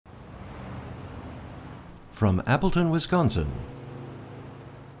From Appleton, Wisconsin,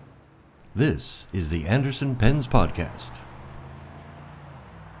 this is the Anderson Pens Podcast.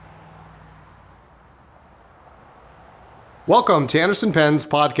 Welcome to Anderson Pens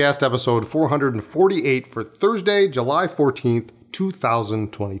Podcast episode 448 for Thursday, July 14th,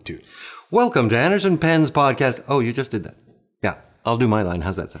 2022. Welcome to Anderson Pens Podcast. Oh, you just did that. Yeah, I'll do my line.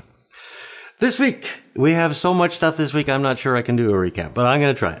 How's that sound? This week, we have so much stuff this week, I'm not sure I can do a recap, but I'm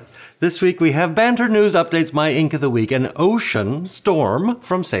going to try it. This week, we have Banter News Updates, My Ink of the Week, an Ocean Storm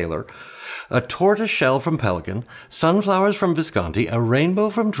from Sailor, a Tortoiseshell from Pelikan, Sunflowers from Visconti, a Rainbow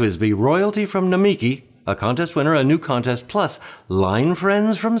from TWSBI, Royalty from Namiki, a contest winner, a new contest, plus Line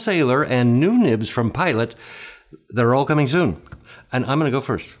Friends from Sailor, and new nibs from Pilot. They're all coming soon. And I'm going to go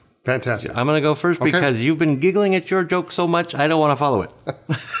first. Fantastic. I'm going to go first because you've been giggling at your joke so much, I don't want to follow it.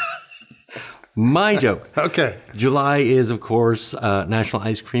 My joke. Okay. July is, of course, National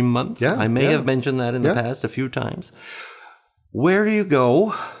Ice Cream Month. Yeah, I may have mentioned that in the past a few times. Where do you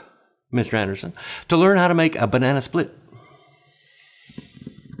go, Mr. Anderson, to learn how to make a banana split?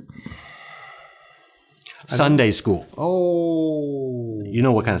 Sunday school. Oh. You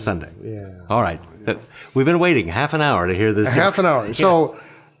know what kind of Sunday? Yeah. All right. We've been waiting half an hour to hear this. Half an hour. So,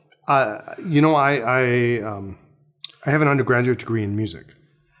 I have an undergraduate degree in music.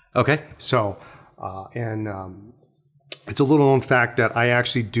 Okay. So, it's a little known fact that I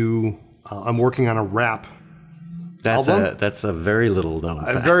actually do, I'm working on a rap album. That's a very little known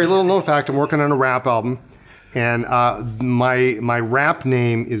fact. A very little known fact. I'm working on a rap album. And my rap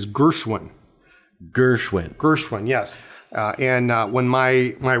name is Gershwin. Gershwin, yes. When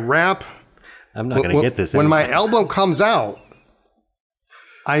my rap... I'm not going to get this. When my album comes out,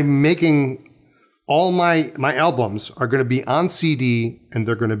 I'm making... All my albums are going to be on CD and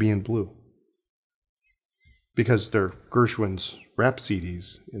they're going to be in blue. Because they're Gershwin's rap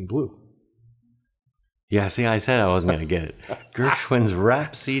CDs in blue. Yeah, see, I said I wasn't going to get it. Gershwin's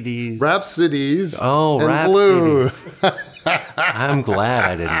rap CDs. Rap CDs. Oh, in rap blue. CDs. I'm glad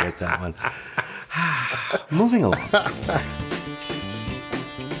I didn't get that one. Moving along.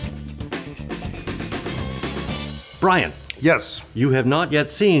 Brian. Yes. You have not yet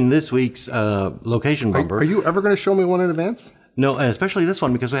seen this week's location bumper. Are you ever going to show me one in advance? No, and especially this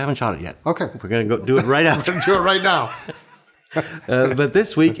one because we haven't shot it yet. Okay. We're going to go do it right after. Do it right now. But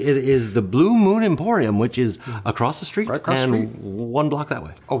this week it is the Blue Moon Emporium, which is across the street. Right across the street. One block that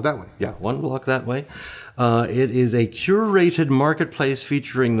way. Oh, that way. Yeah, one block that way. It is a curated marketplace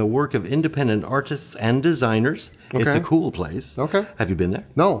featuring the work of independent artists and designers. Okay. It's a cool place. Okay. Have you been there?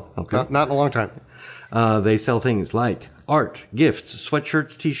 No. Okay. Not in a long time. They sell things like art, gifts,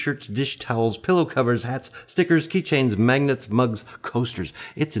 sweatshirts, t-shirts, dish towels, pillow covers, hats, stickers, keychains, magnets, mugs, coasters.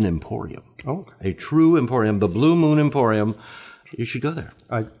 It's an emporium. Oh. Okay. A true emporium. The Blue Moon Emporium. You should go there.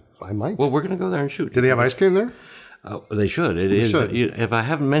 I might. Well, we're going to go there and shoot. Do they have ice cream there? They should. It is. If I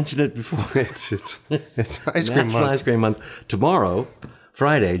haven't mentioned it before, it's ice cream National month. Ice Cream Month. Tomorrow,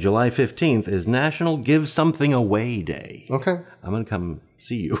 Friday, July 15th, is National Give Something Away Day. Okay. I'm going to come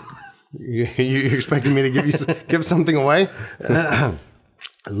see you. You expecting me to give something away?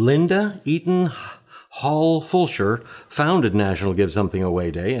 Linda Eaton Hall Fulcher founded National Give Something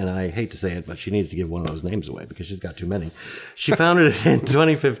Away Day, and I hate to say it, but she needs to give one of those names away because she's got too many. She founded it in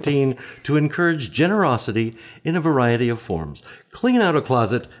 2015 to encourage generosity in a variety of forms. Clean out a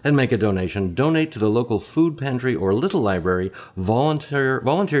closet and make a donation. Donate to the local food pantry or little library.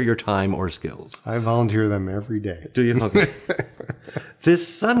 Volunteer your time or skills. I volunteer them every day. Do you? Okay. This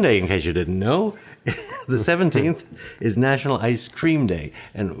Sunday, in case you didn't know, the 17th is National Ice Cream Day,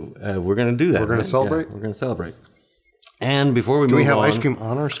 and we're going to do that. We're going to celebrate? Yeah, we're going to celebrate. And before we move on... Do we have ice cream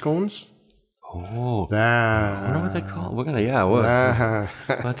on our scones? Oh. That. I wonder what they call it. We're going to, we'll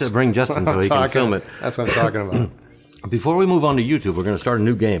have to bring Justin so he can film it. That's what I'm talking about. Before we move on to YouTube, we're going to start a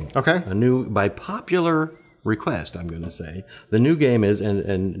new game. Okay. By popular request, I'm going to say. The new game is,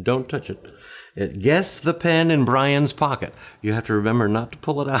 and don't touch it, guess the pen in Brian's pocket. You have to remember not to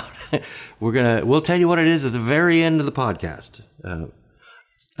pull it out. We'll tell you what it is at the very end of the podcast.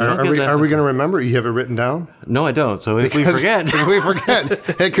 Are we going to remember? You have it written down? No, I don't. So if we forget,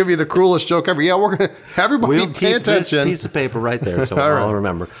 it could be the cruelest joke ever. Yeah, we're going to. Everybody, pay attention. This piece of paper right there, so I'll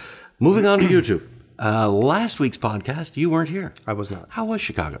remember. Moving on to YouTube. Last week's podcast, you weren't here. I was not. How was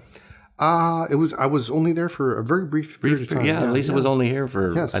Chicago? I was only there for a very brief period of time. Yeah, Lisa was only here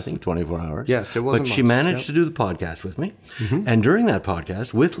for, I think, 24 hours. Yes, it wasn't But she managed to do the podcast with me. Mm-hmm. And during that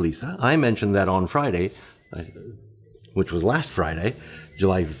podcast with Lisa, I mentioned that on Friday, which was last Friday,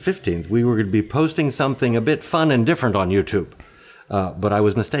 July 15th, we were going to be posting something a bit fun and different on YouTube. But I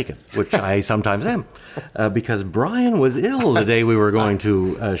was mistaken, which I sometimes am, because Brian was ill the day we were going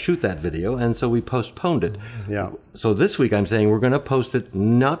to shoot that video, and so we postponed it. Yeah. So this week I'm saying we're going to post it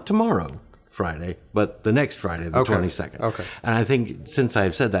not tomorrow, Friday, but the next Friday, the 22nd. Okay. And I think since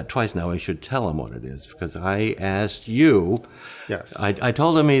I've said that twice now, I should tell him what it is, because I asked you. Yes. I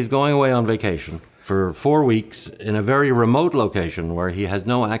told him he's going away on vacation for 4 weeks in a very remote location where he has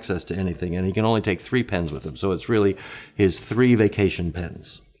no access to anything, and he can only take 3 pens with him. So it's really his 3 vacation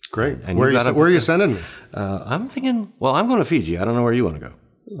pens. Great. And where are you sending me? I'm thinking, well, I'm going to Fiji. I don't know where you want to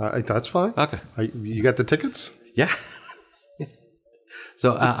go. That's fine. Okay. You got the tickets? Yeah.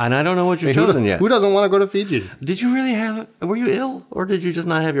 So, and I don't know what you've chosen yet. Who doesn't want to go to Fiji? Did you really were you ill, or did you just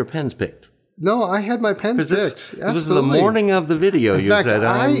not have your pens picked? No, I had my pens picked. It was the morning of the video. In fact,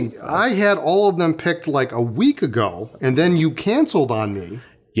 I had all of them picked like a week ago, and then you canceled on me.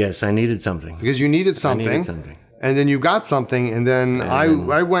 Yes, I needed something. Because you needed something. I needed something. And then you got something, and then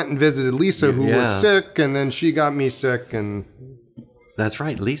I went and visited Lisa, who was sick, and then she got me sick, and that's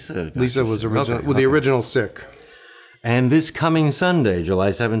right, Lisa. Lisa was the original sick. And this coming Sunday, July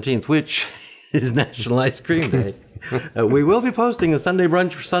 17th, which is National Ice Cream Day, we will be posting a Sunday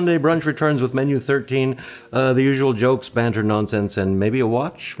brunch. Sunday brunch returns with menu 13, the usual jokes, banter, nonsense, and maybe a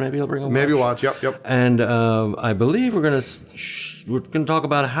watch. Maybe I'll bring a watch. Maybe a watch. Yep. And I believe we're going to talk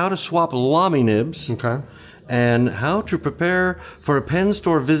about how to swap lami nibs. Okay. And how to prepare for a pen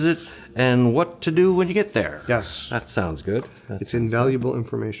store visit and what to do when you get there. Yes. That sounds good. It's invaluable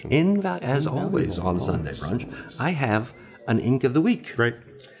information. As always on Sunday Brunch, I have an ink of the week. Great.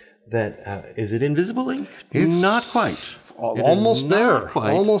 That is it invisible ink? It's not quite. Almost there.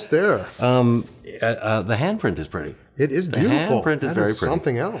 Quite. Almost there. The handprint is pretty. It is beautiful. The handprint is very pretty.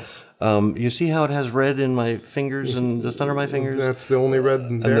 Something else. You see how it has red in my fingers and just under my fingers? That's the only red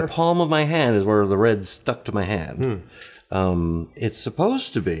in there. And the palm of my hand is where the red stuck to my hand. It's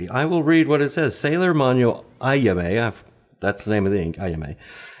supposed to be, I will read what it says. Sailor Manyo Ayame, that's the name of the ink, Ayame,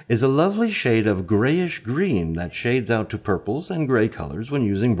 is a lovely shade of grayish green that shades out to purples and gray colors when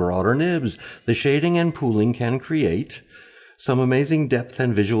using broader nibs. The shading and pooling can create some amazing depth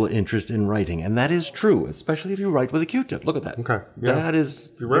and visual interest in writing. And that is true, especially if you write with a Q-tip. Look at that. Okay. Yeah. That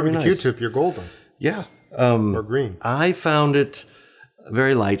is if you write with a Q-tip, you're golden. Yeah. Or green. I found it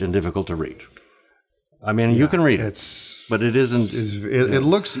very light and difficult to read. I mean, you can read it, but it isn't. It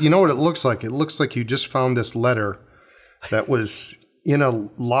looks, you know what it looks like? It looks like you just found this letter that was in a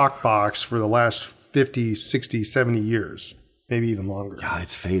lockbox for the last 50, 60, 70 years. Maybe even longer. Yeah,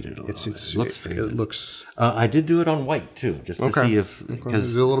 it's faded a little. It looks faded. It looks. I did do it on white too, just to see if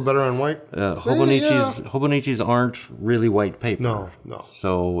is it a little better on white. Hobonichis aren't really white paper. No.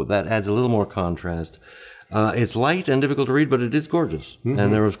 So that adds a little more contrast. It's light and difficult to read, but it is gorgeous. Mm-hmm.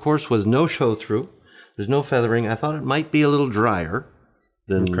 And there, of course, was no show through. There's no feathering. I thought it might be a little drier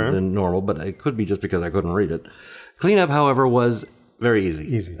than normal, but it could be just because I couldn't read it. Cleanup, however, was very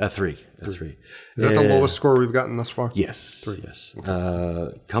easy. A 3. Is that the lowest score we've gotten thus far? Yes. 3. Yes.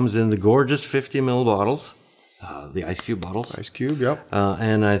 Okay. Comes in the gorgeous 50 ml bottles, the ice cube bottles. Ice cube, yep.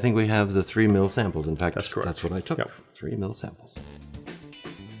 And I think we have the 3 ml samples. In fact, that's correct. That's what I took. Yep. 3 ml samples.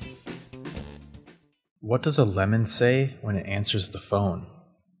 What does a lemon say when it answers the phone?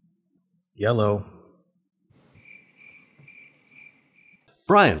 Yellow.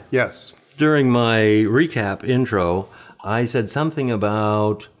 Brian. Yes. During my recap intro, I said something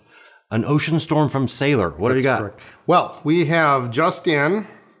about an ocean storm from Sailor. What do you got? Correct. Well, we have just in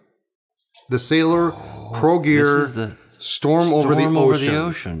the Sailor Pro Gear Storm over the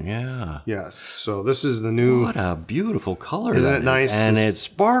Ocean. Yeah. Yes. So this is the new. What a beautiful color! Isn't it nice? And it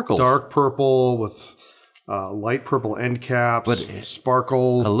sparkles. Dark purple with light purple end caps. But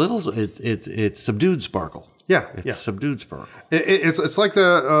sparkle. A little. It's subdued sparkle. Yeah. It's subdued sparkle. It's like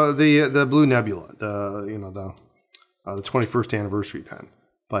the Blue Nebula. The 21st anniversary pen.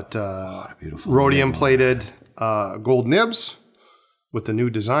 But what a beautiful rhodium plated gold nibs with the new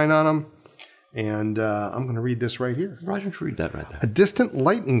design on them. And I'm going to read this right here. Why don't you read that right there? A distant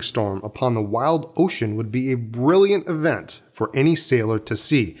lightning storm upon the wild ocean would be a brilliant event for any sailor to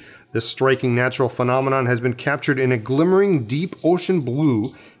see. This striking natural phenomenon has been captured in a glimmering deep ocean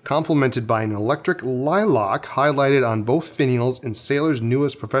blue, complemented by an electric lilac highlighted on both finials in Sailor's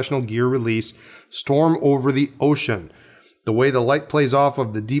newest professional gear release, Storm Over the Ocean. The way the light plays off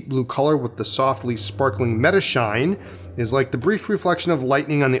of the deep blue color with the softly sparkling meta shine is like the brief reflection of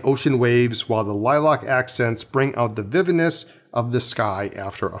lightning on the ocean waves, while the lilac accents bring out the vividness of the sky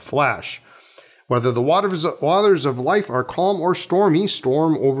after a flash. Whether the waters of life are calm or stormy,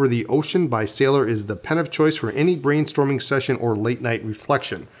 Storm Over the Ocean by Sailor is the pen of choice for any brainstorming session or late night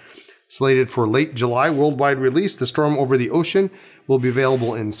reflection. Slated for late July worldwide release, the Storm Over the Ocean will be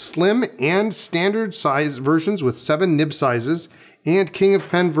available in slim and standard size versions with 7 nib sizes, and King of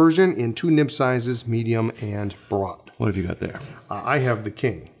Pen version in 2 nib sizes, medium and broad. What have you got there? I have the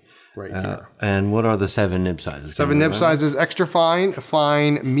King right here. And what are the 7 nib sizes? 7 nib sizes: extra fine,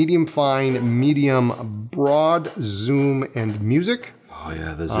 fine, medium, broad, zoom, and music. Oh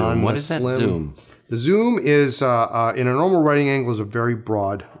yeah, the zoom. What is that zoom? The zoom is, in a normal writing angle, is a very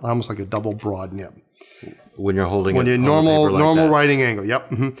broad, almost like a double broad nib. When you're holding When it you're on the paper like normal that. writing angle, yep.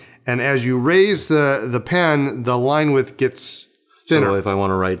 And as you raise the pen, the line width gets thinner. So if I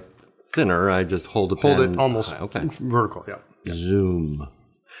want to write thinner, I just hold the pen. Hold it almost okay. vertical, yeah. Zoom.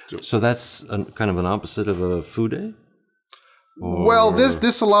 So that's kind of an opposite of a fude? Well,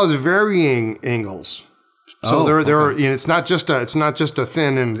 this allows varying angles. So it's not just a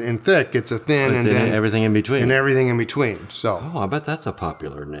thin and thick. It's a thin and then everything in between. and everything in between. So I bet that's a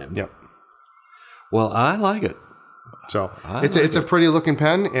popular nib. yep. Well, I like it. So it's a pretty looking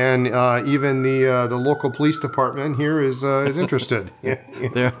pen, and even the local police department here is interested.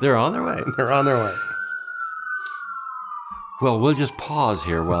 They're on their way. They're on their way. Well, we'll just pause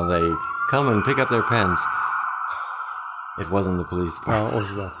here while they come and pick up their pens. It wasn't the police department. What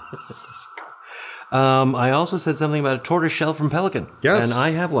was that? I also said something about a tortoiseshell from Pelikan. Yes. And I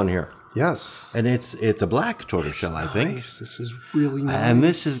have one here. Yes. And it's a black tortoiseshell, I think. Nice. This is really nice. And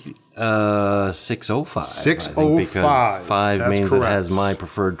this is 605. 605. Because 5 That's means correct. it has my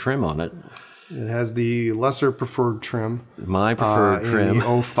preferred trim on it. It has the lesser preferred trim. My preferred trim. In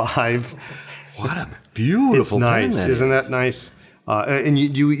the 05. What a beautiful pen Nice. that Isn't is. that nice? And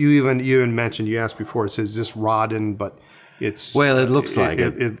you even mentioned, you asked before, it says this Rodden, but it's... Well, it looks like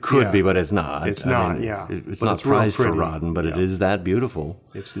it could yeah. be, but it's not. It's I not, mean, yeah. It's But not it's real prized for pretty. Rodden, but it Yeah. is that beautiful.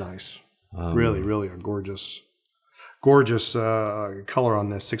 It's nice. Really a gorgeous color on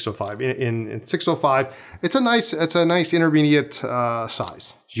this 605. In 605, it's a nice intermediate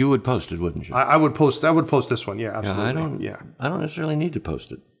size. You would post it, wouldn't you? I would post this one. Yeah, absolutely. I don't necessarily need to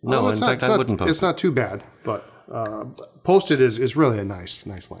post it. No, Well, in fact, I wouldn't post it. It's not too bad, but posted is really a nice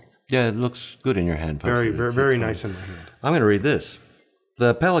length. Yeah, it looks good in your hand. Posted. Very nice in my hand. I'm going to read this.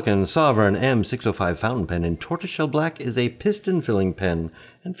 The Pelikan Sovereign M605 fountain pen in tortoiseshell black is a piston-filling pen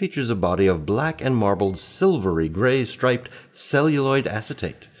and features a body of black and marbled silvery gray striped celluloid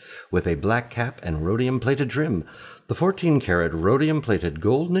acetate with a black cap and rhodium-plated trim. The 14-karat rhodium-plated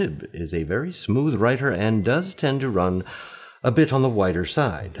gold nib is a very smooth writer and does tend to run a bit on the wider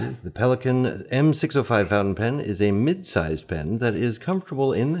side. The Pelikan M605 fountain pen is a mid-sized pen that is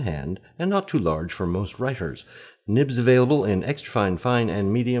comfortable in the hand and not too large for most writers. Nibs available in extra fine, fine,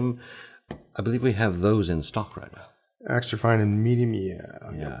 and medium. I believe we have those in stock right now. Extra fine and medium,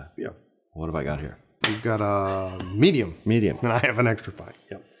 yeah. Yep. What have I got here? We've got a medium. Medium. And I have an extra fine,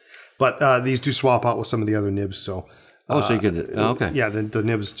 yep. But these do swap out with some of the other nibs, so... so you could... okay. Yeah, the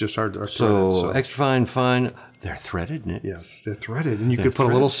nibs just are threaded. So extra fine, fine... They're threaded, Nick. Yes, they're threaded. And you could put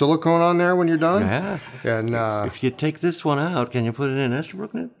a little silicone on there when you're done. Yeah. And if you take this one out, can you put it in an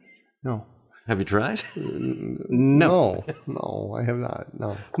Estabrook nib? no. Have you tried? No, I have not.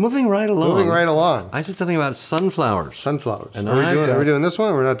 No. Moving right along. I said something about sunflowers. Sunflowers. And Are we doing this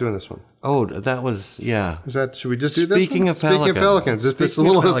one or we're not doing this one? Oh, that was, yeah. Should we just do this one? Speaking of Pelicans, this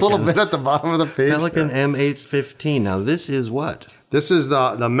little bit at the bottom of the page. Pelikan M815. Now, this is what? This is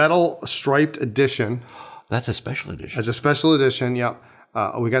the metal striped edition. That's a special edition. It's a special edition, yep.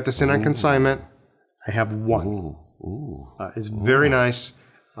 We got this in on consignment. I have one. It's very nice.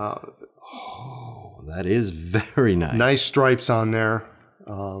 That is very nice. Nice stripes on there.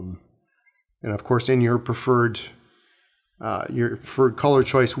 And of course, in your preferred color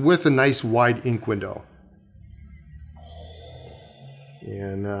choice with a nice wide ink window.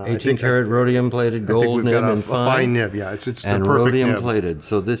 And 18-karat rhodium-plated gold nib and a fine nib. Yeah, it's the and perfect nib. rhodium-plated.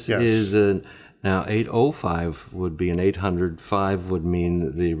 So this is now 805 would be an 800. 5 would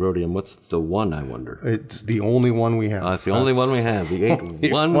mean the rhodium. What's the one? I wonder. It's the only one we have. That's the only one we have. The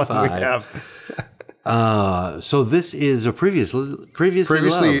 815. So this is a previously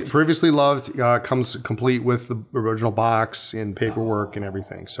loved. Comes complete with the original box and paperwork and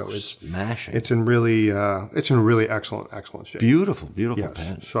everything. So it's smashing. It's in really excellent shape. Beautiful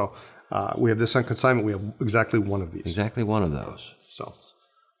pen. So we have this on consignment. We have exactly one of these. Exactly one of those. So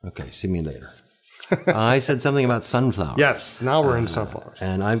okay, see me later. I said something about sunflowers. Yes, now we're in sunflowers.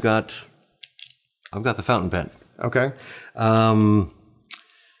 And I've got the fountain pen. Okay.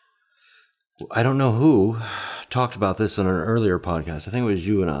 I don't know who talked about this in an earlier podcast. I think it was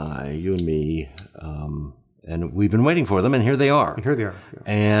you and me, and we've been waiting for them, and here they are. Yeah.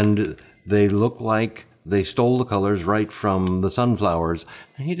 And they look like they stole the colors right from the sunflowers.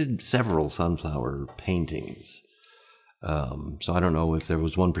 And he did several sunflower paintings. So I don't know if there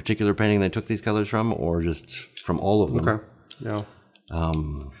was one particular painting they took these colors from or just from all of them. Okay. Yeah.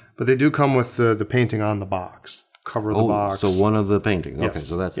 But they do come with the painting on the box, cover of the box. So one of the paintings. Yes. Okay,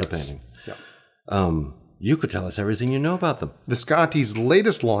 so that's the painting. Yeah. You could tell us everything you know about them. Visconti's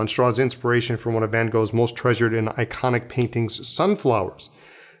latest launch draws inspiration from one of Van Gogh's most treasured and iconic paintings, Sunflowers.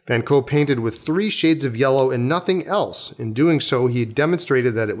 Van Gogh painted with 3 shades of yellow and nothing else. In doing so, he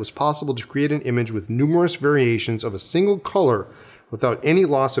demonstrated that it was possible to create an image with numerous variations of a single color without any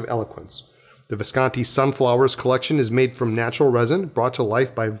loss of eloquence. The Visconti Sunflowers collection is made from natural resin, brought to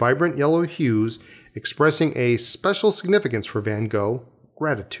life by vibrant yellow hues, expressing a special significance for Van Gogh,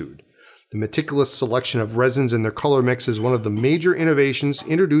 gratitude. The meticulous selection of resins and their color mix is one of the major innovations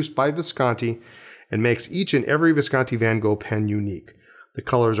introduced by Visconti and makes each and every Visconti Van Gogh pen unique. The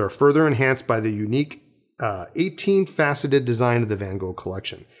colors are further enhanced by the unique 18-faceted design of the Van Gogh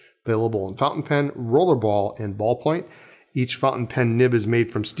collection. Available in fountain pen, rollerball, and ballpoint. Each fountain pen nib is made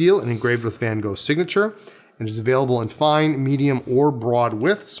from steel and engraved with Van Gogh's signature and is available in fine, medium, or broad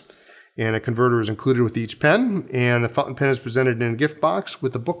widths. And a converter is included with each pen. And the fountain pen is presented in a gift box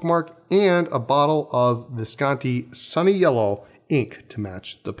with a bookmark and a bottle of Visconti Sunny Yellow ink to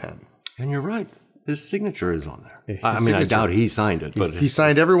match the pen. And you're right. His signature is on there. Yeah, I doubt he signed it, but he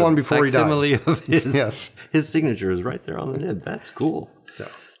signed every one before he died. Facsimile of his, Yes. his signature is right there on the nib. That's cool. So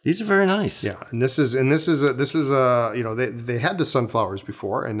these are very nice. Yeah, and this is they had the sunflowers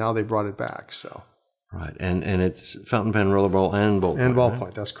before, and now they brought it back. So right, and it's fountain pen, rollerball, and ballpoint. and ballpoint.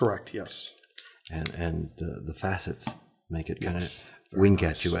 Right? That's correct. Yes. And the facets make it kind of wink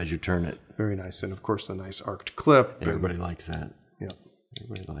at you as you turn it. Very nice, and of course the nice arced clip. Everybody likes that. Yeah.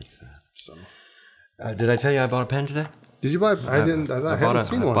 Everybody likes that. So. Did I tell you I bought a pen today? Did you buy? I haven't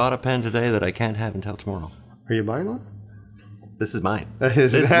seen one. I bought a pen today that I can't have until tomorrow. Are you buying one? This is mine.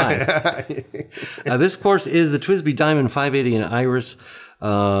 This is mine. This course is the TWSBI Diamond 580 in Iris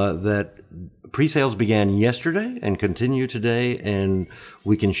that pre-sales began yesterday and continue today, and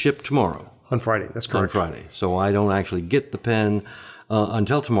we can ship tomorrow. On Friday, that's correct. On Friday. So I don't actually get the pen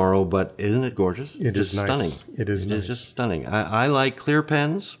until tomorrow, but isn't it gorgeous? It is nice. Stunning. It is nice. It's just stunning. I like clear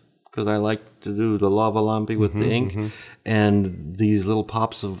pens because I like to do the lava lampi with the ink, and these little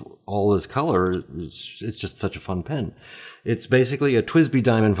pops of all this color, it's just such a fun pen. It's basically a TWSBI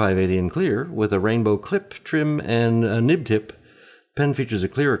Diamond 580 in clear with a rainbow clip, trim, and a nib tip. Pen features a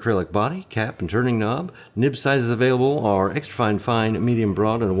clear acrylic body, cap, and turning knob. Nib sizes available are extra fine, medium,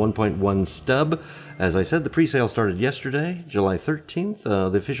 broad, and a 1.1 stub. As I said, the pre-sale started yesterday, July 13th.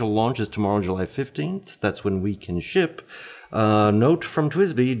 The official launch is tomorrow, July 15th. That's when we can ship. Note from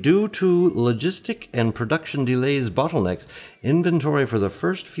TWSBI, due to logistic and production delays bottlenecks, inventory for the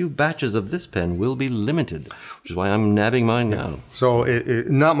first few batches of this pen will be limited, which is why I'm nabbing mine now. So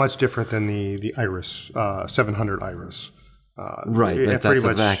not much different than the Iris, 700 Iris. Right, that's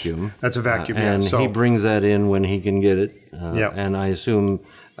a vacuum. That's a vacuum, and he brings that in when he can get it. And I assume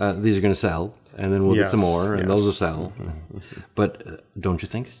these are going to sell, and then we'll get some more, and those will sell. But don't you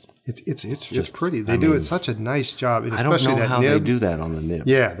think? It's just pretty. They do such a nice job. I don't know how they do that on the nib.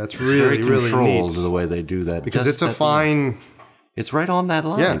 Yeah, that's really, very really controlled neat. the way they do that. Because it's a fine... It's right on that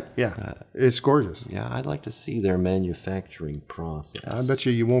line. Yeah. It's gorgeous. Yeah, I'd like to see their manufacturing process. I bet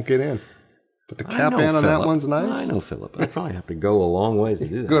you won't get in. But the cap band on that one's nice. I know, Philip. I'd probably have to go a long ways to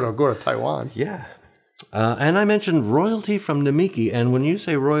do that. Go to Taiwan. Yeah. And I mentioned royalty from Namiki. And when you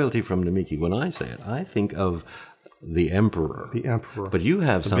say royalty from Namiki, when I say it, I think of the Emperor. The Emperor. But you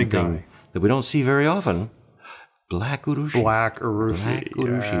have something that we don't see very often. Black Urushi. Black Urushi. Black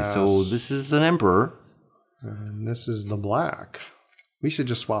Urushi. Yes. So this is an Emperor. And this is the black. We should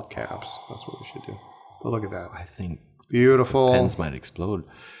just swap caps. That's what we should do. But look at that. I think beautiful. The pens might explode.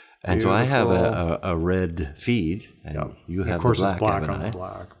 And so I have a red feed, and you have the black. Of course, it's black on the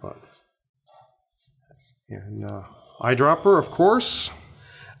black, but and eyedropper, of course.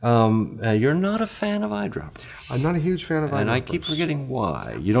 You're not a fan of eyedropper. I'm not a huge fan of eyedropper, and I keep forgetting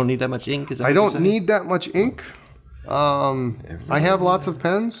why. You don't need that much ink. Is that I don't need that much ink. I have lots of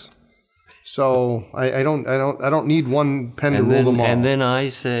pens. So I don't need one pen to rule them all. And then I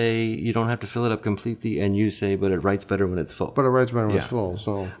say you don't have to fill it up completely, and you say, but it writes better when it's full. But it writes better when it's full.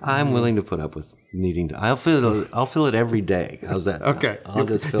 So I'm willing to put up with needing to. I'll fill it every day. How's that sound? Okay, I'll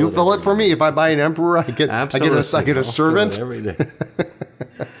just you'll fill it for me. If I buy an Emperor, I get a servant every day.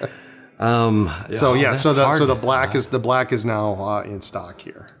 So the black is now in stock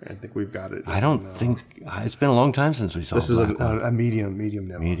here. I think we've got it. I don't think it's been a long time since we saw. This is a medium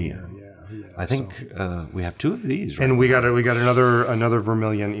nib. Medium. Yeah. I think we have 2 of these. Right And we got another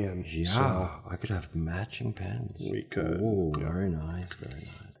vermilion in. Yeah, So I could have matching pens. we could. Oh, very nice, very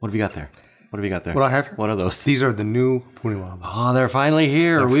nice. What have you got there? What have you got there? What I have here? What are those? These are the new Punilabos. Oh, they're finally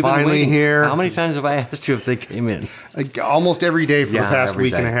here. We've been finally waiting. here. How many times have I asked you if they came in? Almost every day for the past every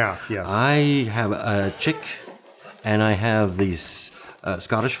week and day. a half. Yes. I have a chick, and I have these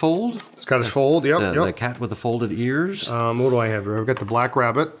Scottish fold. Scottish fold. Yep. The cat with the folded ears. What do I have here? I've got the black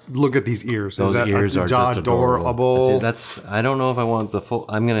rabbit. Look at these ears. Those ears are just adorable. See, I don't know if I want the full.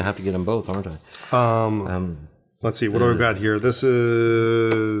 I'm going to have to get them both, aren't I? Let's see. What do we got here? This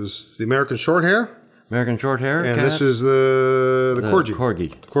is the American Shorthair. American Shorthair. And cat. this is the Corgi.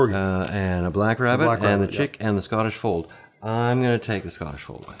 Corgi. And a black rabbit, and the chick, and the Scottish fold. I'm going to take the Scottish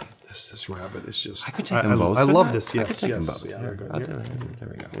fold. This rabbit is just. I could take them both. I love I? this. I Yes. could take Yes. them both. Yeah, There we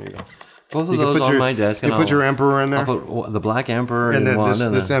go. There you go. Both of those on my desk. You put your Emperor in there. I'll put the black Emperor And in then one.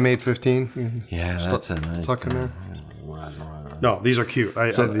 this M815. Yeah, that's a nice. Tuck in there. Right. No, these are cute.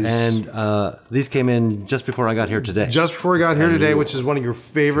 These came in just before I got here today. Just before we got here today, which is one of your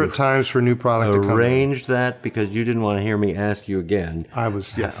favorite times for new product to come in. Arranged that because you didn't want to hear me ask you again. I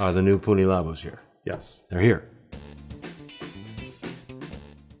was, yes. Are the new Punilabos here? Yes. They're here.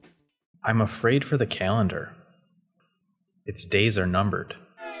 I'm afraid for the calendar. Its days are numbered.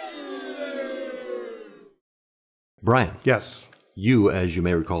 Brian. Yes. You, as you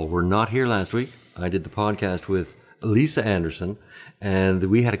may recall, were not here last week. I did the podcast with Lisa Anderson, and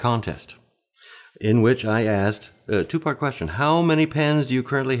we had a contest in which I asked a 2-part question. How many pens do you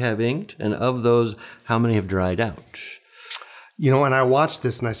currently have inked? And of those, how many have dried out? And I watched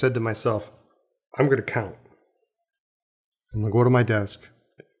this and I said to myself, I'm going to count. I'm going to go to my desk.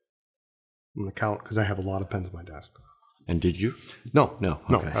 I'm going to count because I have a lot of pens on my desk. And did you? No. No,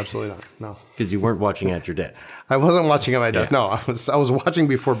 No, okay. absolutely not. No. Because you weren't watching at your desk. I wasn't watching at my desk. No, I was watching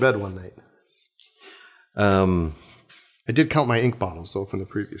before bed one night. I did count my ink bottles, though, from the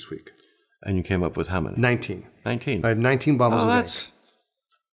previous week. And you came up with how many? 19. 19. I had 19 bottles of ink.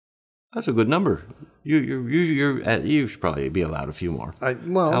 That's a good number. You should probably be allowed a few more. How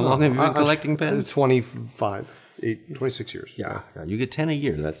long have you been collecting pens? 26 years. Yeah, you get 10 a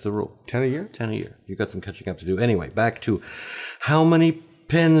year. That's the rule. 10 a year? 10 a year. You got some catching up to do. Anyway, back to how many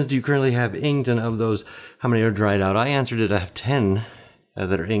pens do you currently have inked, and of those, how many are dried out? I answered it. I have 10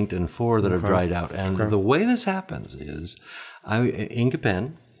 that are inked and 4 that are dried out. And the way this happens is I ink a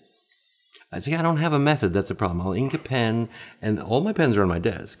pen. I don't have a method. That's a problem. I'll ink a pen, and all my pens are on my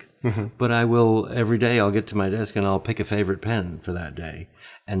desk. But I will, every day I'll get to my desk and I'll pick a favorite pen for that day.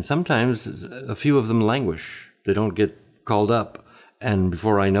 And sometimes a few of them languish. They don't get called up. And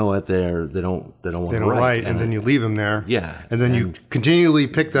before I know it, they don't want to write. And then you leave them there. Yeah. And then you continually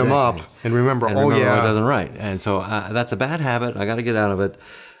pick them up and remember, it doesn't write. And so that's a bad habit. I got to get out of it.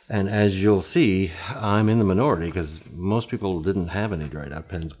 And as you'll see, I'm in the minority because most people didn't have any dried out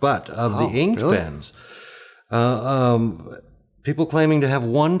pens. But of the inked pens, people claiming to have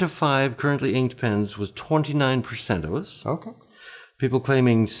 1 to 5 currently inked pens was 29% of us. Okay. People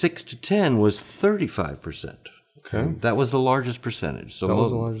claiming 6 to 10 was 35%. Okay. That was the largest percentage.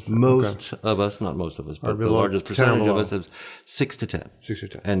 So most of us, not most of us, but the largest percentage of us is 6 to 10. 6 to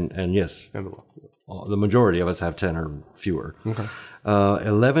 10. And yes, And below. the majority of us have 10 or fewer. Okay.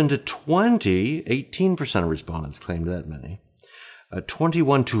 11 to 20, 18% of respondents claimed that many.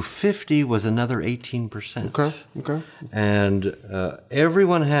 21 to 50 was another 18%. Okay. And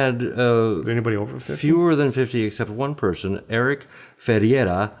everyone had Anybody over 50? fewer than 50 except one person, Eric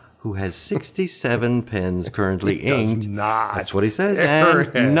Ferreira, who has 67 pens currently inked. Does not. That's what he says.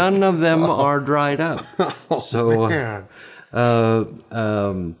 And none of them are dried out.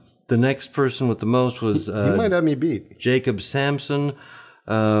 Man. The next person with the most was You might have me beat. Jacob Sampson,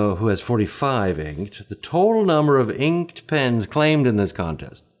 who has 45 inked. The total number of inked pens claimed in this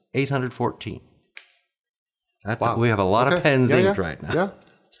contest, 814. We have a lot of pens inked right now. Yeah.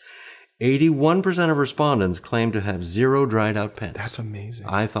 81% of respondents claimed to have 0 dried out pens. That's amazing.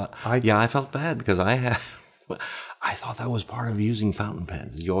 I felt bad because I thought that was part of using fountain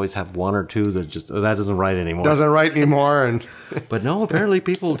pens. You always have 1 or 2 that that doesn't write anymore. Doesn't write anymore, and But no, apparently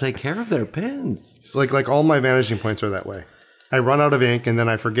people take care of their pens. it's like all my vanishing points are that way. I run out of ink and then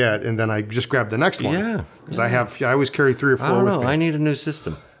I forget, and then I just grab the next one. Yeah. Because I always carry 3 or 4 I don't with know. me. I need a new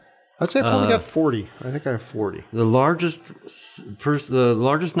system. I'd say I probably got 40. I think I have 40. The largest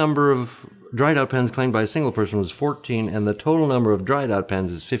number of dried out pens claimed by a single person was 14, and the total number of dried out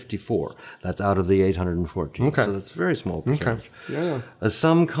pens is 54. That's out of the 814. Okay. So that's a very small percentage. Yeah.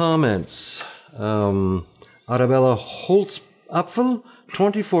 Some comments. Arabella Holtzapfel,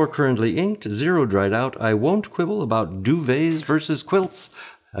 24 currently inked, 0 dried out. I won't quibble about duvets versus quilts.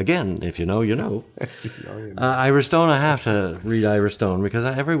 Again, if you know, you know. Ira Stone, I have to read Ira Stone because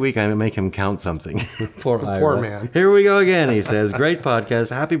every week I make him count something. Poor Ira. Poor man. Here we go again, he says. Great podcast.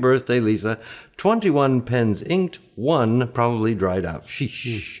 Happy birthday, Lisa. 21 pens inked, 1 probably dried out.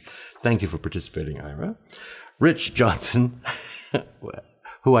 Sheesh. Thank you for participating, Ira. Rich Johnson,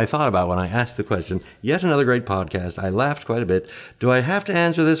 who I thought about when I asked the question. Yet another great podcast. I laughed quite a bit. Do I have to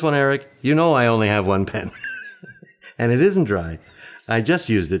answer this one, Eric? You know I only have 1 pen. And it isn't dry. I just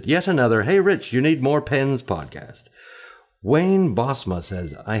used it. Yet another, hey, Rich, you need more pens podcast. Wayne Bosma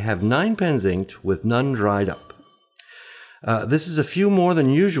says, I have 9 pens inked with none dried up. This is a few more than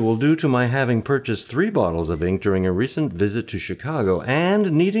usual due to my having purchased 3 bottles of ink during a recent visit to Chicago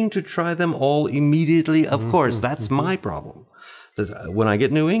and needing to try them all immediately. Of course, that's my problem. When I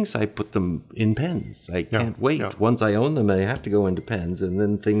get new inks, I put them in pens. I can't wait. Once I own them, they have to go into pens, and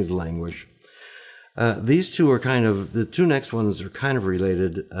then things languish. These two are the 2 next ones are kind of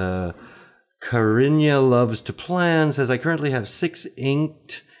related. Carinia Loves to Plan says, I currently have 6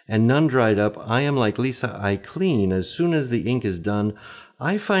 inked and none dried up. I am like Lisa, I clean as soon as the ink is done.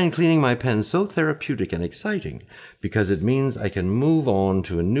 I find cleaning my pen so therapeutic and exciting because it means I can move on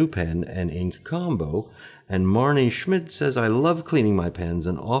to a new pen and ink combo. And Marnie Schmidt says, I love cleaning my pens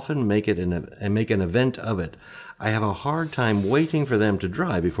and often make an event of it. I have a hard time waiting for them to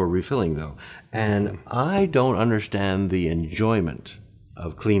dry before refilling, though. And I don't understand the enjoyment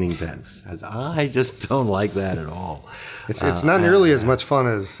of cleaning pens, as I just don't like that at all. It's not nearly as much fun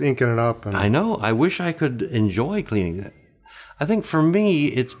as inking it up. I know. I wish I could enjoy cleaning that. I think for me,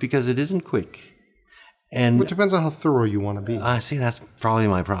 it's because it isn't quick. And it depends on how thorough you want to be. I see. That's probably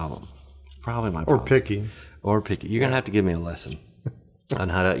my problem. Or picky. Or picky. You're going to have to give me a lesson on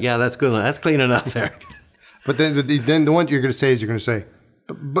how to... Yeah, that's good. That's clean enough, Eric. But then the one you're going to say is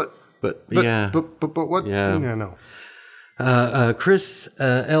but what? Yeah. No. Chris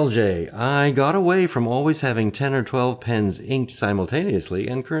LJ, I got away from always having 10 or 12 pens inked simultaneously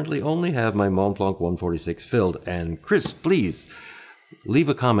and currently only have my Mont Blanc 146 filled. And Chris, please leave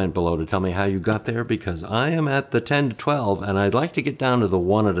a comment below to tell me how you got there because I am at the 10 to 12 and I'd like to get down to the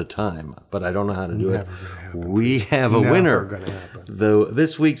 1 at a time, but I don't know how to do it. We have a winner.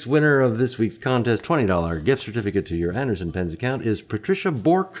 This week's winner of this week's contest, $20 gift certificate to your Anderson Pens account, is Patricia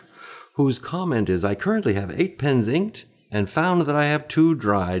Bork, whose comment is, I currently have 8 pens inked and found that I have 2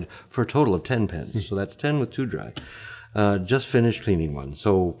 dried for a total of 10 pens. So that's 10 with 2 dry. Just finished cleaning one.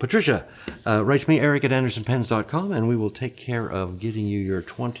 So, Patricia, write to me, eric@andersonpens.com, and we will take care of getting you your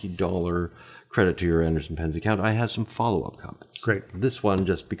 $20 credit to your Anderson Pens account. I have some follow-up comments. Great. This one,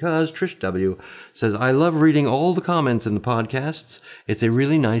 just because, Trish W. says, I love reading all the comments in the podcasts. It's a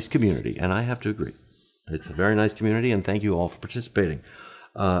really nice community, and I have to agree. It's a very nice community, and thank you all for participating.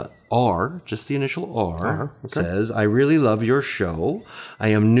 R, just the initial R, says, I really love your show. I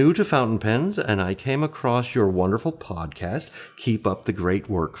am new to fountain pens, and I came across your wonderful podcast. Keep up the great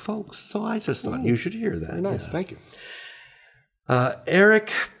work, folks. So I just thought you should hear that. Very nice. Yeah. Thank you.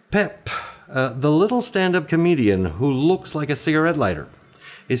 Eric Pep, the little stand-up comedian who looks like a cigarette lighter.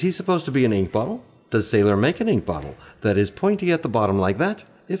 Is he supposed to be an ink bottle? Does Sailor make an ink bottle that is pointy at the bottom like that?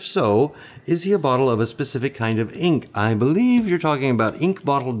 If so, is he a bottle of a specific kind of ink? I believe you're talking about Ink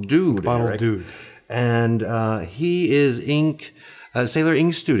Bottle Dude, Eric. Dude. And he is Sailor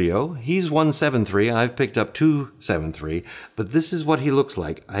Ink Studio. He's 173. I've picked up 273. But this is what he looks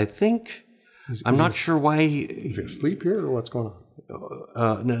like. I think... I'm not sure why Is he asleep here or what's going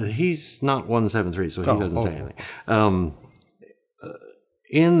on? No, he's not 173, so he doesn't say anything.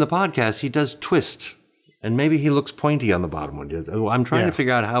 In the podcast, he does twist. And maybe he looks pointy on the bottom one. I'm trying to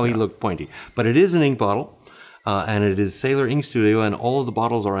figure out how he looked pointy. But it is an ink bottle, and it is Sailor Ink Studio, and all of the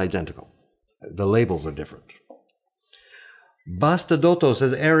bottles are identical. The labels are different. Bastadotto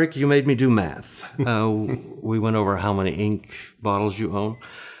says, Eric, you made me do math. We went over how many ink bottles you own.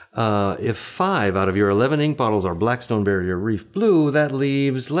 If 5 out of your 11 ink bottles are Blackstone Barrier Reef Blue, that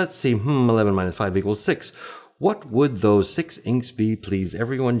leaves, let's see, 11 minus 5 equals 6. What would those 6 inks be, please?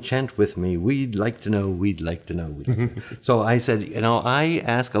 Everyone chant with me. We'd like to know, we'd like to know. So I said, I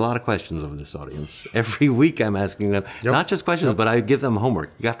ask a lot of questions of this audience. Every week I'm asking them, not just questions, but I give them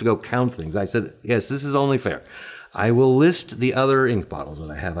homework. You have to go count things. I said, yes, this is only fair. I will list the other ink bottles that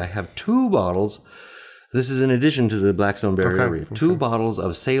I have. I have 2 bottles. This is in addition to the Blackstone Barrier Reef. 2 bottles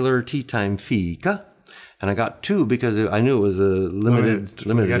of Sailor Tea Time Fika. And I got 2 because I knew it was a limited.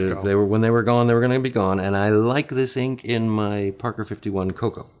 When they were gone, they were going to be gone. And I like this ink in my Parker 51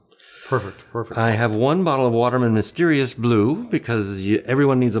 Cocoa. Perfect. I have 1 bottle of Waterman Mysterious Blue because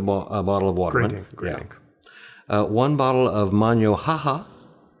everyone needs a bottle of Waterman. Great ink. 1 bottle of Manyo Haha.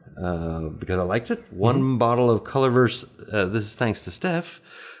 because I liked it. One bottle of Colorverse, this is thanks to Steph,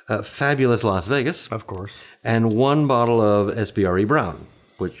 Fabulous Las Vegas. Of course. And one bottle of SBRE Brown,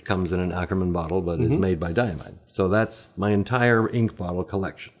 which comes in an Ackerman bottle but is made by Diamide. So that's my entire ink bottle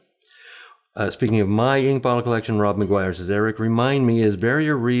collection. Speaking of my ink bottle collection, Rob McGuire says, Eric, remind me, is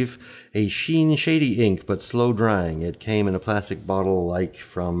Barrier Reef a sheen shady ink but slow drying? It came in a plastic bottle like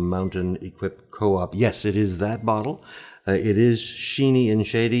from Mountain Equip Co-op. Yes, it is that bottle. It is sheeny and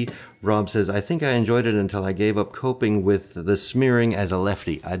shady. Rob says, I think I enjoyed it until I gave up coping with the smearing as a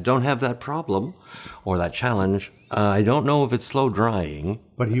lefty. I don't have that problem or that challenge. I don't know if it's slow drying.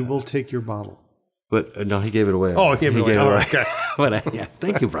 But he will take your bottle. But no, he gave it away. Oh, he gave it away. Okay. But yeah,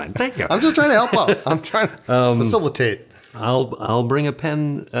 thank you, Brian. Thank you. I'm just trying to help out. I'm trying to facilitate. I'll bring a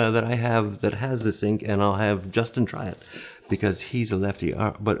pen that I have that has this ink, and I'll have Justin try it because he's a lefty.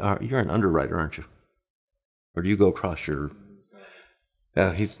 But you're an underwriter, aren't you? Or do you go across your?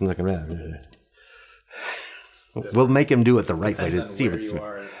 He's looking around. We'll make him do it the right way to see if it's.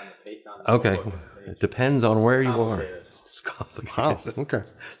 Okay, it depends on where you are. It's complicated. Wow. Okay.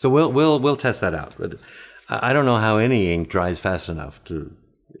 So we'll test that out. But I don't know how any ink dries fast enough to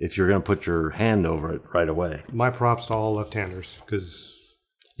if you're going to put your hand over it right away. My props to all left-handers because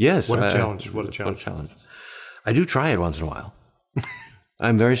yes, what a challenge! What a challenge! What a challenge! I do try it once in a while.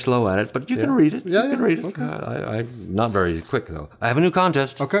 I'm very slow at it, but you can read it. Yeah, you can read it. Okay. I'm not very quick though. I have a new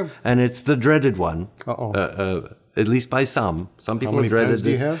contest. Okay. And it's the dreaded one. Uh-oh. At least by some. Some people How many have dreaded pens do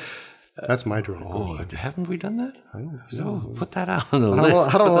you this. have? That's my dreaded. Oh, haven't we done that? I don't know. So put that out on the I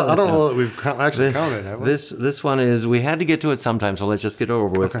list. don't know that we've actually counted, have we? This one is, we had to get to it sometime, so let's just get it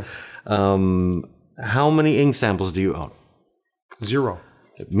over with. Okay. How many ink samples do you own? 0.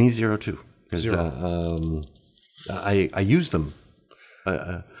 Me 0 too. Because I use them.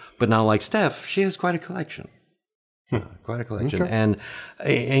 But now, like Steph, she has quite a collection. Quite a collection. Okay. And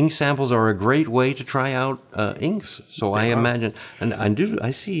ink samples are a great way to try out inks. So I imagine, and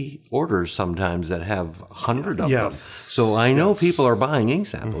I see orders sometimes that have 100 of them. So I know people are buying ink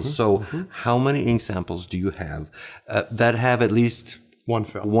samples. So how many ink samples do you have that have at least one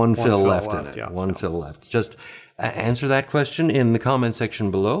fill left in it? Yeah. One fill left. Just answer that question in the comment section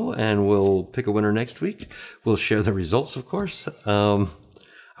below, and we'll pick a winner next week. We'll share the results, of course.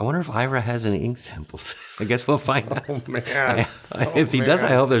 I wonder if Ira has any ink samples. I guess we'll find out. Oh, man. If he does, I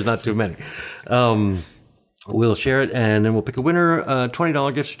hope there's not too many. We'll share it, and then we'll pick a winner,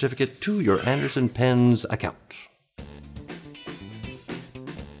 $20 gift certificate to your Anderson Pens account.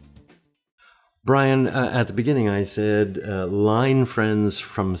 Brian, at the beginning I said Line Friends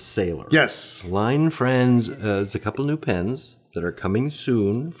from Sailor. Yes. Line Friends is a couple new pens that are coming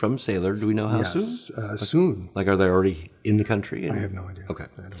soon from Sailor. Do we know how soon? Soon. Like, are they already in the country? I have no idea. Okay.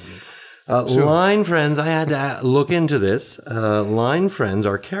 I don't know. Line Friends, I had to look into this. Line Friends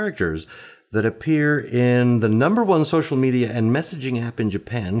are characters that appear in the #1 social media and messaging app in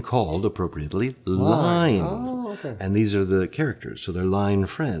Japan called, appropriately, Line. Oh, okay. And these are the characters, so they're Line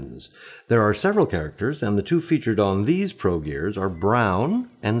Friends. There are several characters, and the two featured on these Pro Gears are Brown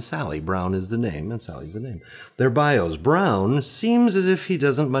and Sally. Brown is the name, and Sally's the name. Their bios. Brown seems as if he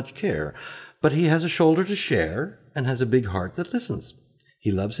doesn't much care, but he has a shoulder to share and has a big heart that listens.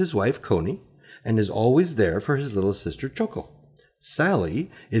 He loves his wife, Coney, and is always there for his little sister, Choco.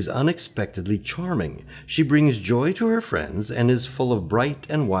 Sally is unexpectedly charming. She brings joy to her friends and is full of bright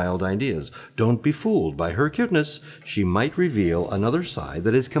and wild ideas. Don't be fooled by her cuteness. She might reveal another side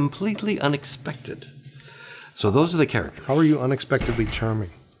that is completely unexpected. So those are the characters. How are you unexpectedly charming?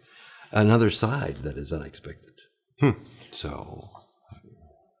 Another side that is unexpected. So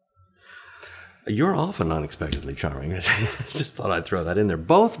you're often unexpectedly charming. Just thought I'd throw that in there.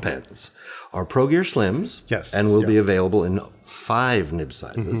 Both pens are Pro Gear Slims. Yes. And will be available in 5 nib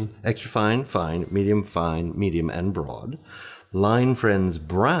sizes. Extra fine, fine, medium, and broad. Line Friends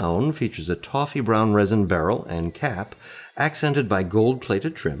Brown features a toffee brown resin barrel and cap, accented by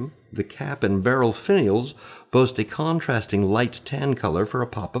gold-plated trim. The cap and barrel finials boast a contrasting light tan color for a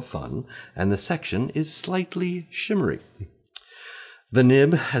pop of fun, and the section is slightly shimmery. The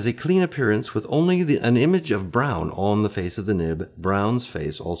nib has a clean appearance with only an image of Brown on the face of the nib. Brown's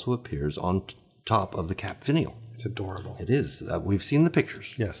face also appears on top of the cap finial. It's adorable. It is. We've seen the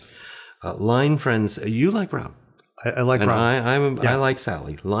pictures. Yes. Line Friends, you like Brown. I like And Brown. I like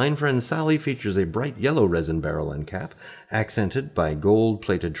Sally. Line Friends Sally features a bright yellow resin barrel and cap, accented by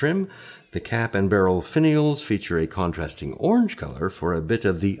gold-plated trim. The cap and barrel finials feature a contrasting orange color for a bit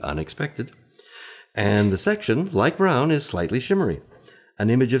of the unexpected. And the section, like Brown, is slightly shimmery. An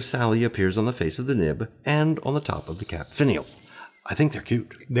image of Sally appears on the face of the nib and on the top of the cap finial. I think they're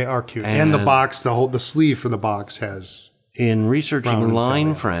cute. They are cute. And the box, the sleeve for the box has In researching Brown and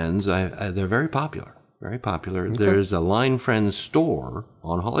line Sally. friends, they're very popular. Very popular. Okay. There's a Line Friends store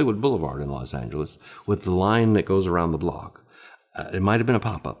on Hollywood Boulevard in Los Angeles with the line that goes around the block. It might have been a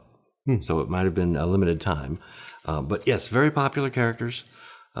pop-up, so it might have been a limited time. But yes, very popular characters.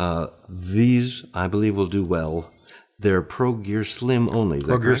 These, I believe, will do well. They're Pro Gear Slim only. Is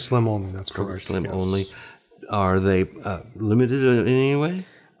that correct? Pro Gear Slim only, that's Pro Gear correct. Slim only. Are they limited in any way?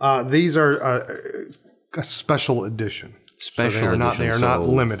 These are a special edition. Special edition. They are not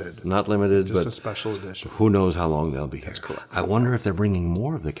limited. Not limited, just but a special edition. Who knows how long they'll be here. That's correct. I wonder if they're bringing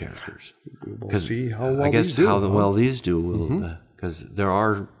more of the characters. We'll see how well I guess these do. how well these do, because there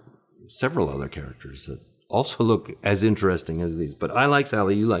are several other characters that also look as interesting as these. But I like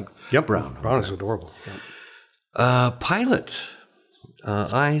Sally. You like Brown. Brown is adorable. Yep. Pilot.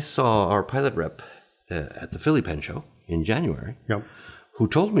 I saw our pilot rep at the Philly Pen Show in January, who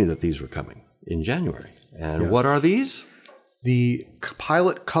told me that these were coming in January. And what are these? The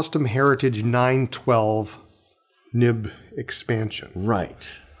Pilot Custom Heritage 912 nib expansion. Right.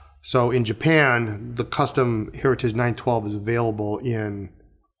 So in Japan, the Custom Heritage 912 is available in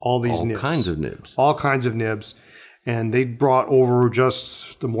all these nibs. All kinds of nibs. All kinds of nibs. And they brought over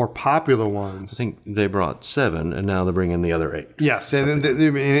just the more popular ones. I think they brought 7, and now they're bringing the other 8. Yes, and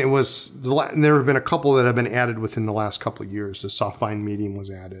it was there have been a couple that have been added within the last couple of years. The soft fine medium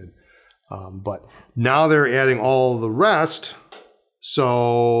was added, but now they're adding all the rest.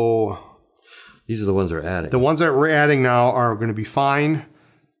 So these are the ones they're adding. The ones that we're adding now are going to be fine,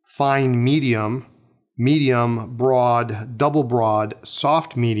 medium, broad, double broad,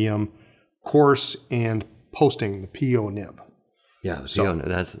 soft medium, coarse, and posting, the PO nib. Yeah, the PO nib.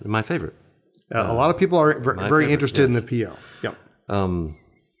 That's my favorite. A lot of people are very interested in the PO. Yep.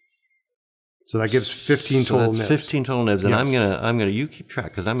 So that gives 15 total nibs. 15 total nibs, and I'm gonna. You keep track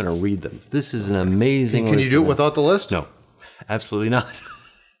because I'm gonna read them. This is an amazing. Can you do it without the list? No, absolutely not.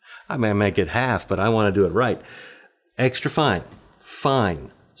 I may make it half, but I want to do it right. Extra fine,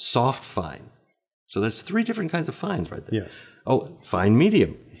 fine, soft fine. So there's 3 different kinds of fines right there. Yes. Oh, fine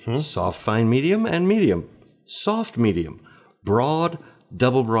medium, soft fine medium, and medium. Soft medium, broad,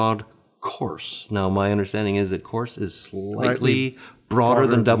 double broad, coarse. Now my understanding is that coarse is slightly broader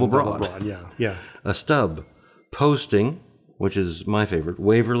than double broad. Yeah. A stub, posting, which is my favorite,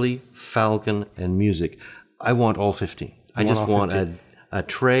 Waverly, Falcon, and music. I want all 15. I just want a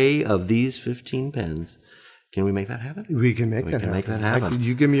tray of these 15 pens. Can we make that happen? We can make that happen.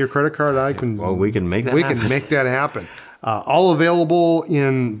 You give me your credit card, I can. Well, we can make that happen. We can make that happen. All available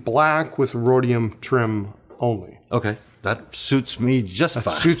in black with rhodium trim only. Okay. That suits me just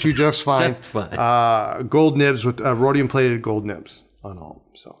fine. Suits you just fine. Just fine. Gold nibs with rhodium plated gold nibs on all.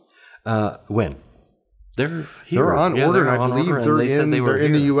 So when? They're on order, and I believe they're in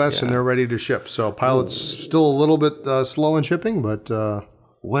the U.S. and they're ready to ship. So Pilot's still a little bit slow in shipping, but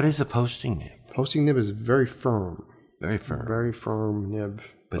what is a posting nib? Posting nib is very firm. Very firm. Very firm nib.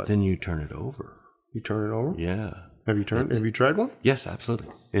 But then you turn it over. You turn it over? Yeah. Have you tried one? Yes, absolutely.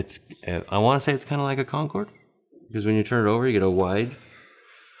 It's. I want to say it's kind of like a Concorde, because when you turn it over, you get a wide.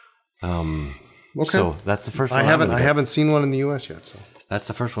 Okay. So that's the first one. I haven't seen one in the U.S. yet. So that's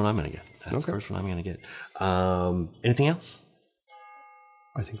the first one I'm going to get. That's the first one I'm going to get. Anything else?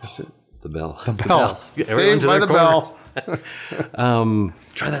 I think that's it. The bell. The bell. Saved by the bell.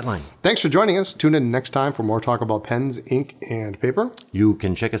 Try that line. Thanks for joining us. Tune in next time for more talk about pens, ink, and paper. You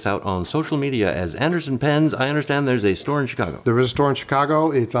can check us out on social media as Anderson Pens. I understand there's a store in Chicago. There is a store in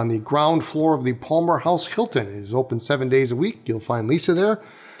Chicago. It's on the ground floor of the Palmer House Hilton. It is open 7 days a week. You'll find Lisa there.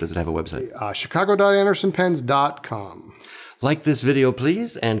 Does it have a website? Chicago.andersonpens.com. Like this video,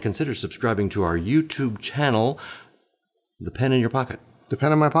 please, and consider subscribing to our YouTube channel, The Pen in Your Pocket. The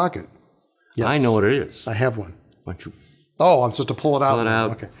pen in my pocket. Yes. I know what it is. I have one. Why don't you? Oh, I'm supposed to pull it out. Pull it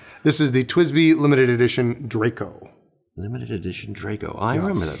out. Okay. This is the TWSBI limited edition Draco. Limited edition Draco. I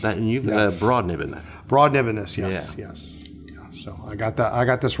remember that. And you've got a broad nib in that. Broad nib in this, yes. Yeah. So I got that. I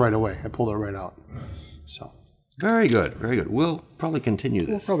got this right away. I pulled it right out. So very good. Very good. We'll probably continue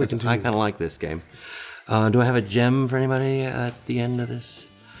this. I kind of like this game. Do I have a gem for anybody at the end of this?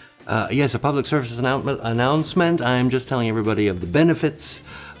 Yes, a public service announcement. I'm just telling everybody of the benefits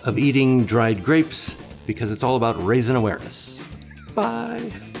of eating dried grapes, because it's all about raising awareness.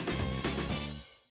 Bye.